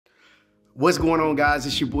What's going on, guys?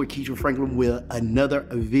 It's your boy Keydrin Franklin with another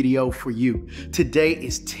video for you. Today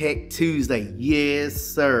is Tech Tuesday. Yes,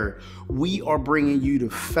 sir. We are bringing you the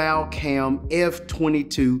Falcam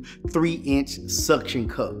F22 3-inch suction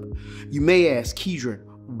cup. You may ask, Keydrin,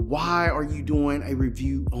 why are you doing a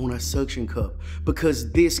review on a suction cup?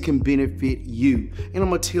 Because this can benefit you. And I'm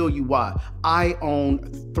gonna tell you why. I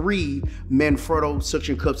own 3 Manfrotto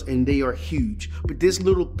suction cups and they are huge. But this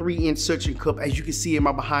little 3-inch suction cup, as you can see in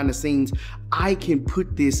my behind the scenes, I can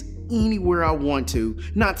put this anywhere I want to.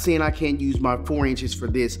 Not saying I can't use my 4 inches for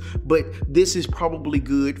this, but this is probably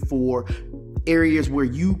good for areas where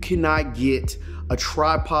you cannot get a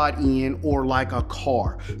tripod in or like a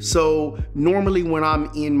car. So normally when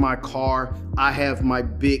I'm in my car, I have my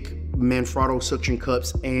big Manfrotto suction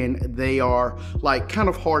cups and they are like kind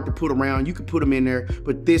of hard to put around. You could put them in there,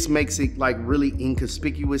 but this makes it like really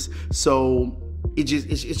inconspicuous. So it's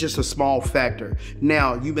just a small factor.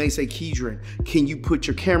 Now, you may say, Keydrin, can you put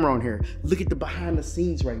your camera on here? Look at the behind the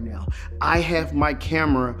scenes right now. I have my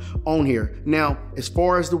camera on here. Now, as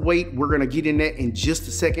far as the weight, we're gonna get in that in just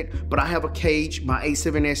a second, but I have a cage, my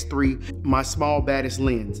A7S III, my small baddest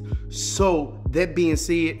lens. So that being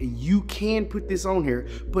said, you can put this on here,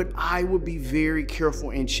 but I would be very careful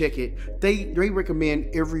and check it. They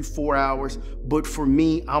recommend every 4 hours, but for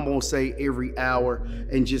me, I'm gonna say every hour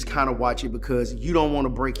and just kind of watch it because you don't want to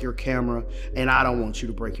break your camera and I don't want you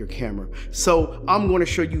to break your camera. So I'm going to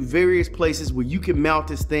show you various places where you can mount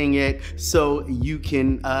this thing at so you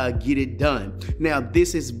can get it done. Now,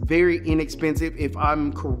 this is very inexpensive. If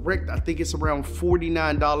I'm correct, I think it's around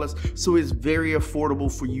 $49, so it's very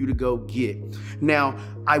affordable for you to go get. Now,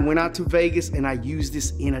 I went out to Vegas and I used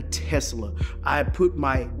this in a Tesla. I put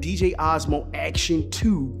my DJI Osmo Action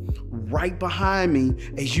 2 right behind me,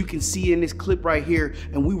 as you can see in this clip right here,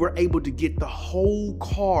 and we were able to get the whole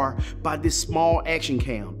car by this small action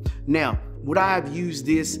cam. Now, would I have used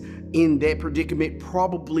this in that predicament?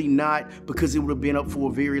 Probably not, because it would have been up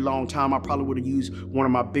for a very long time. I probably would have used one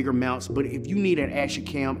of my bigger mounts. But if you need an action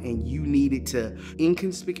cam and you need it to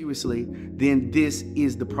inconspicuously, then this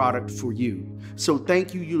is the product for you. So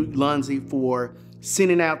thank you, Ulanzi, for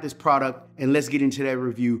sending out this product, and let's get into that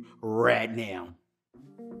review right now.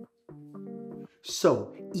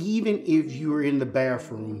 So even if you're in the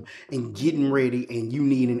bathroom and getting ready and you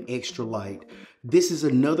need an extra light, this is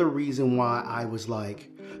another reason why I was like,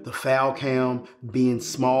 the Falcam being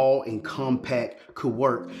small and compact could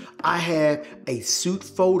work. I have a Suit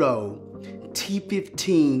Photo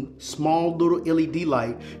T15 small little LED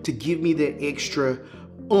light to give me that extra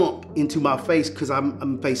into my face because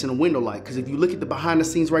I'm facing a window light. Because if you look at the behind the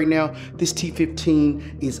scenes right now, this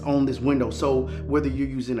T15 is on this window. So whether you're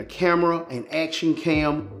using a camera, an action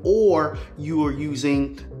cam, or you are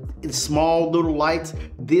using small little lights,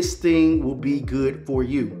 this thing will be good for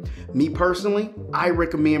you. Me personally, I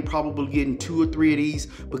recommend probably getting 2 or 3 of these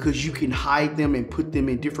because you can hide them and put them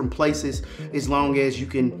in different places as long as you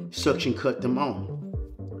can suction cut them on.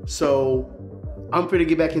 So I'm gonna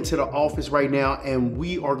get back into the office right now and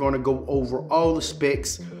we are gonna go over all the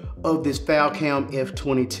specs of this Falcam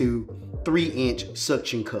F22 3-inch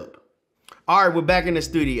suction cup. All right, we're back in the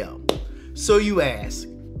studio. So you ask,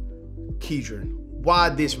 Keydrin, why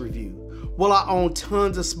this review? Well, I own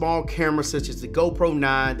tons of small cameras such as the GoPro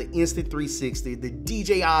 9, the Insta360, the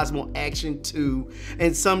DJI Osmo Action 2,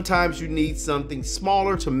 and sometimes you need something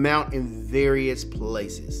smaller to mount in various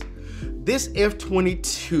places. This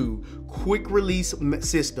F22 quick release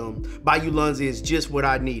system by Ulanzi is just what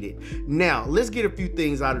I needed. Now, let's get a few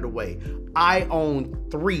things out of the way. I own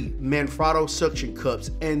 3 Manfrotto suction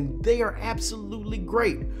cups and they are absolutely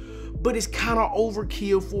great, but it's kind of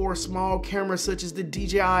overkill for a small camera such as the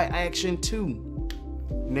DJI Action 2.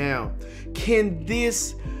 Now, can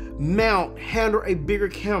this mount handle a bigger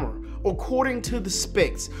camera? According to the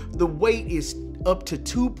specs, the weight is up to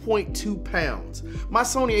 2.2 pounds. My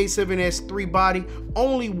Sony A7S III body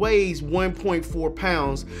only weighs 1.4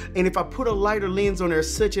 pounds, and if I put a lighter lens on there,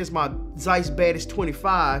 such as my Zeiss Baddest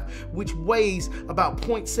 25, which weighs about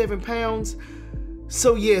 0.7 pounds,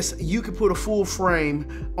 so yes, you could put a full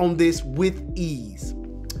frame on this with ease.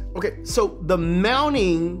 Okay, so the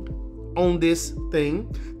mounting on this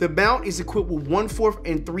thing, the mount is equipped with 1/4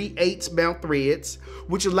 and 3/8 mount threads,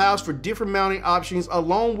 which allows for different mounting options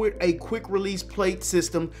along with a quick release plate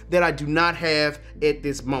system that I do not have at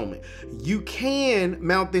this moment. You can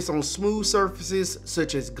mount this on smooth surfaces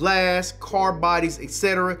such as glass, car bodies,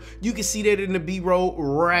 etc. You can see that in the B-roll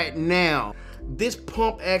right now. This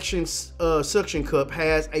pump action suction cup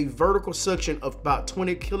has a vertical suction of about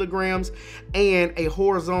 20 kilograms and a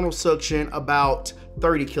horizontal suction about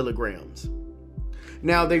 30 kilograms.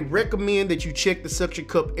 Now, they recommend that you check the suction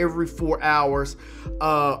cup every 4 hours.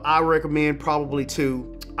 I recommend probably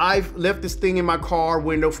 2. I've left this thing in my car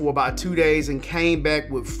window for about 2 days and came back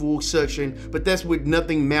with full suction, but that's with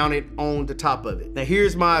nothing mounted on the top of it. Now,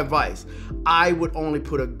 here's my advice. I would only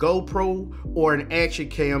put a GoPro or an action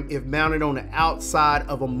cam if mounted on the outside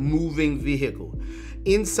of a moving vehicle.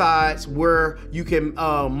 Inside's where you can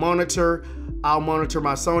monitor. I'll monitor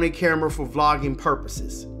my Sony camera for vlogging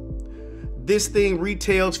purposes. This thing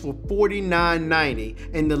retails for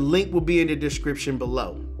 $49.90, and the link will be in the description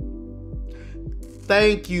below.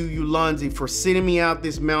 Thank you, Ulanzi, for sending me out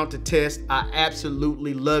this mount to test. I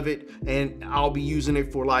absolutely love it, and I'll be using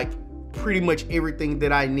it for like pretty much everything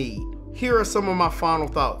that I need. Here are some of my final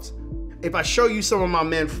thoughts. If I show you some of my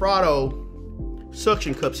Manfrotto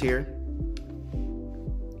suction cups here,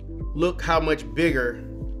 look how much bigger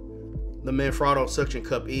the Manfrotto suction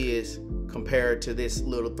cup is compared to this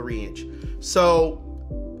little 3-inch. So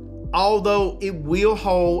although it will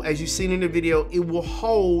hold, as you've seen in the video, it will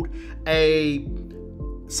hold a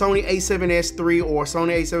Sony a7S III or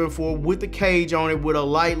Sony a7 IV with the cage on it with a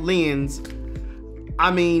light lens. I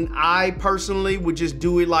mean, I personally would just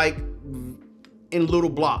do it like in little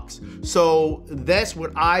blocks. So that's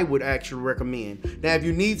what I would actually recommend. Now, if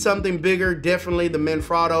you need something bigger, definitely the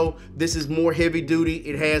Manfrotto. This is more heavy duty.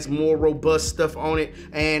 It has more robust stuff on it.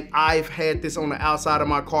 And I've had this on the outside of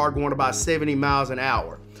my car going about 70 miles an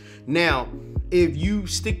hour. Now, if you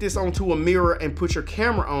stick this onto a mirror and put your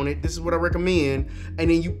camera on it, this is what I recommend. And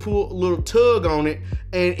then you pull a little tug on it.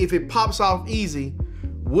 And if it pops off easy,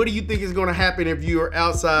 what do you think is gonna happen if you're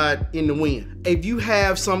outside in the wind? If you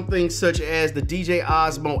have something such as the DJ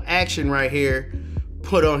Osmo Action right here,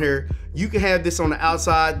 put on here, you can have this on the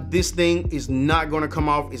outside. This thing is not gonna come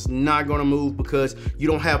off, it's not gonna move because you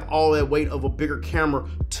don't have all that weight of a bigger camera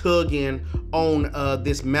tugging on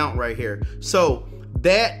this mount right here. So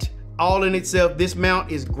that all in itself, this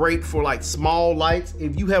mount is great for like small lights.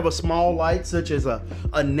 If you have a small light such as a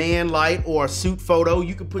Nan light or a suit photo,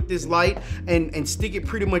 you can put this light and stick it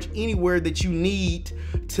pretty much anywhere that you need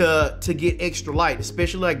to get extra light,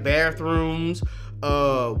 especially like bathrooms,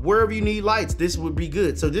 wherever you need lights. This would be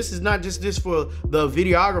good. So this is not just for the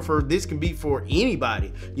videographer, this can be for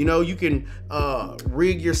anybody. You know, you can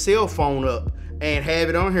rig your cell phone up and have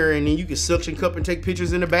it on here, and then you can suction cup and take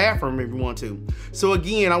pictures in the bathroom if you want to. So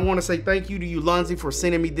again, I want to say thank you to Ulanzi for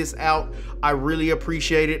sending me this out. I really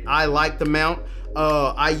appreciate it. I like the mount.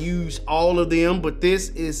 I use all of them, but this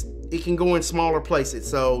is, it can go in smaller places.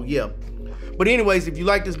 So yeah. But anyways, if you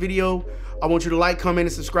like this video, I want you to like, comment,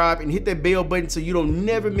 and subscribe, and hit that bell button so you don't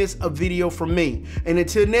never miss a video from me. And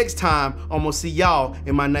until next time, I'm gonna see y'all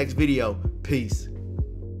in my next video. Peace.